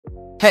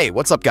Hey,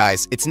 what's up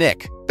guys? It's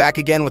Nick, back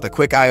again with a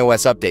quick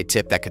iOS update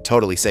tip that could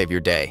totally save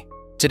your day.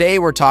 Today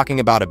we're talking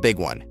about a big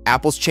one.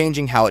 Apple's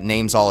changing how it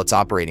names all its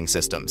operating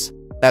systems.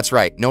 That's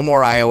right, no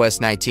more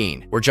iOS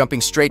 19, we're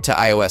jumping straight to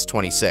iOS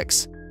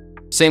 26.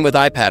 Same with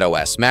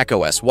iPadOS,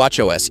 macOS,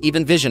 watchOS,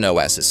 even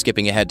visionOS is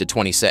skipping ahead to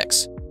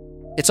 26.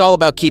 It's all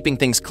about keeping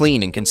things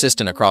clean and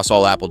consistent across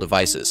all Apple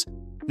devices.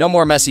 No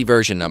more messy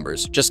version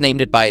numbers, just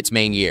named it by its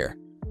main year.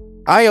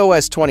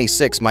 iOS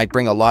 26 might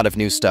bring a lot of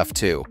new stuff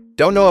too.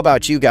 Don't know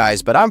about you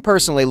guys, but I'm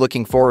personally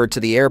looking forward to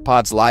the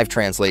AirPods live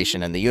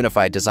translation and the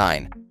unified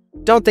design.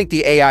 Don't think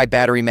the AI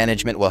battery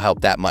management will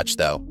help that much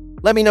though.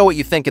 Let me know what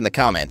you think in the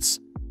comments.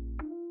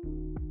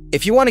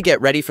 If you want to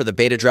get ready for the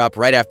beta drop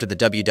right after the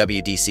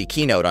WWDC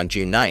keynote on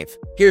June 9th,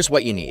 here's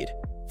what you need.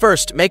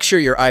 First, make sure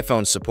your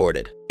iPhone's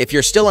supported. If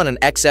you're still on an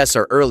XS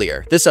or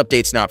earlier, this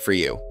update's not for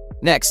you.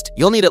 Next,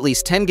 you'll need at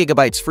least 10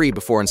 GB free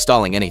before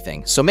installing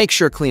anything, so make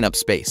sure clean up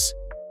space.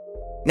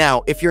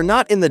 Now, if you're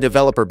not in the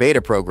developer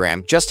beta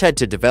program, just head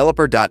to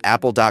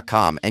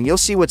developer.apple.com and you'll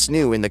see what's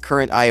new in the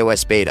current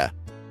iOS beta.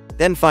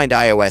 Then find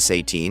iOS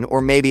 18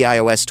 or maybe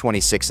iOS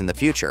 26 in the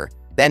future.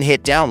 Then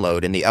hit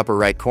download in the upper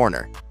right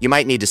corner. You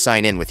might need to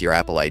sign in with your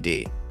Apple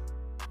ID.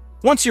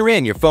 Once you're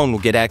in, your phone will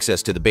get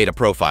access to the beta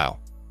profile,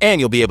 and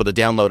you'll be able to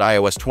download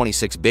iOS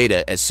 26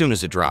 beta as soon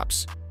as it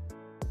drops.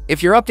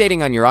 If you're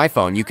updating on your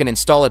iPhone, you can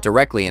install it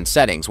directly in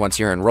settings once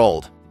you're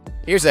enrolled.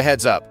 Here's a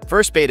heads up,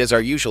 first betas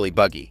are usually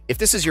buggy. If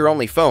this is your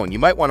only phone, you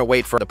might want to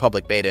wait for the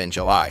public beta in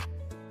July.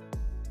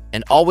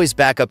 And always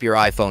back up your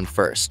iPhone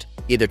first,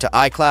 either to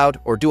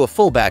iCloud or do a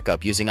full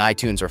backup using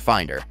iTunes or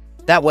Finder.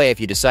 That way, if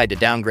you decide to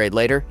downgrade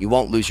later, you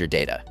won't lose your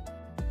data.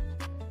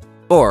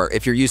 Or,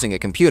 if you're using a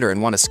computer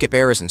and want to skip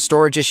errors and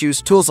storage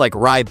issues, tools like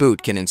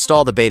ReiBoot can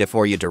install the beta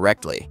for you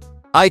directly.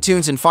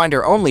 iTunes and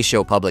Finder only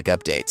show public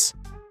updates.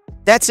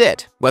 That's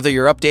it! Whether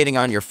you're updating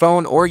on your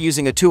phone or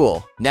using a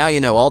tool, now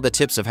you know all the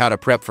tips of how to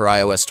prep for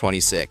iOS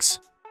 26.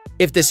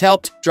 If this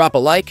helped, drop a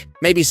like,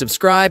 maybe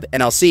subscribe,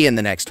 and I'll see you in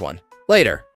the next one. Later!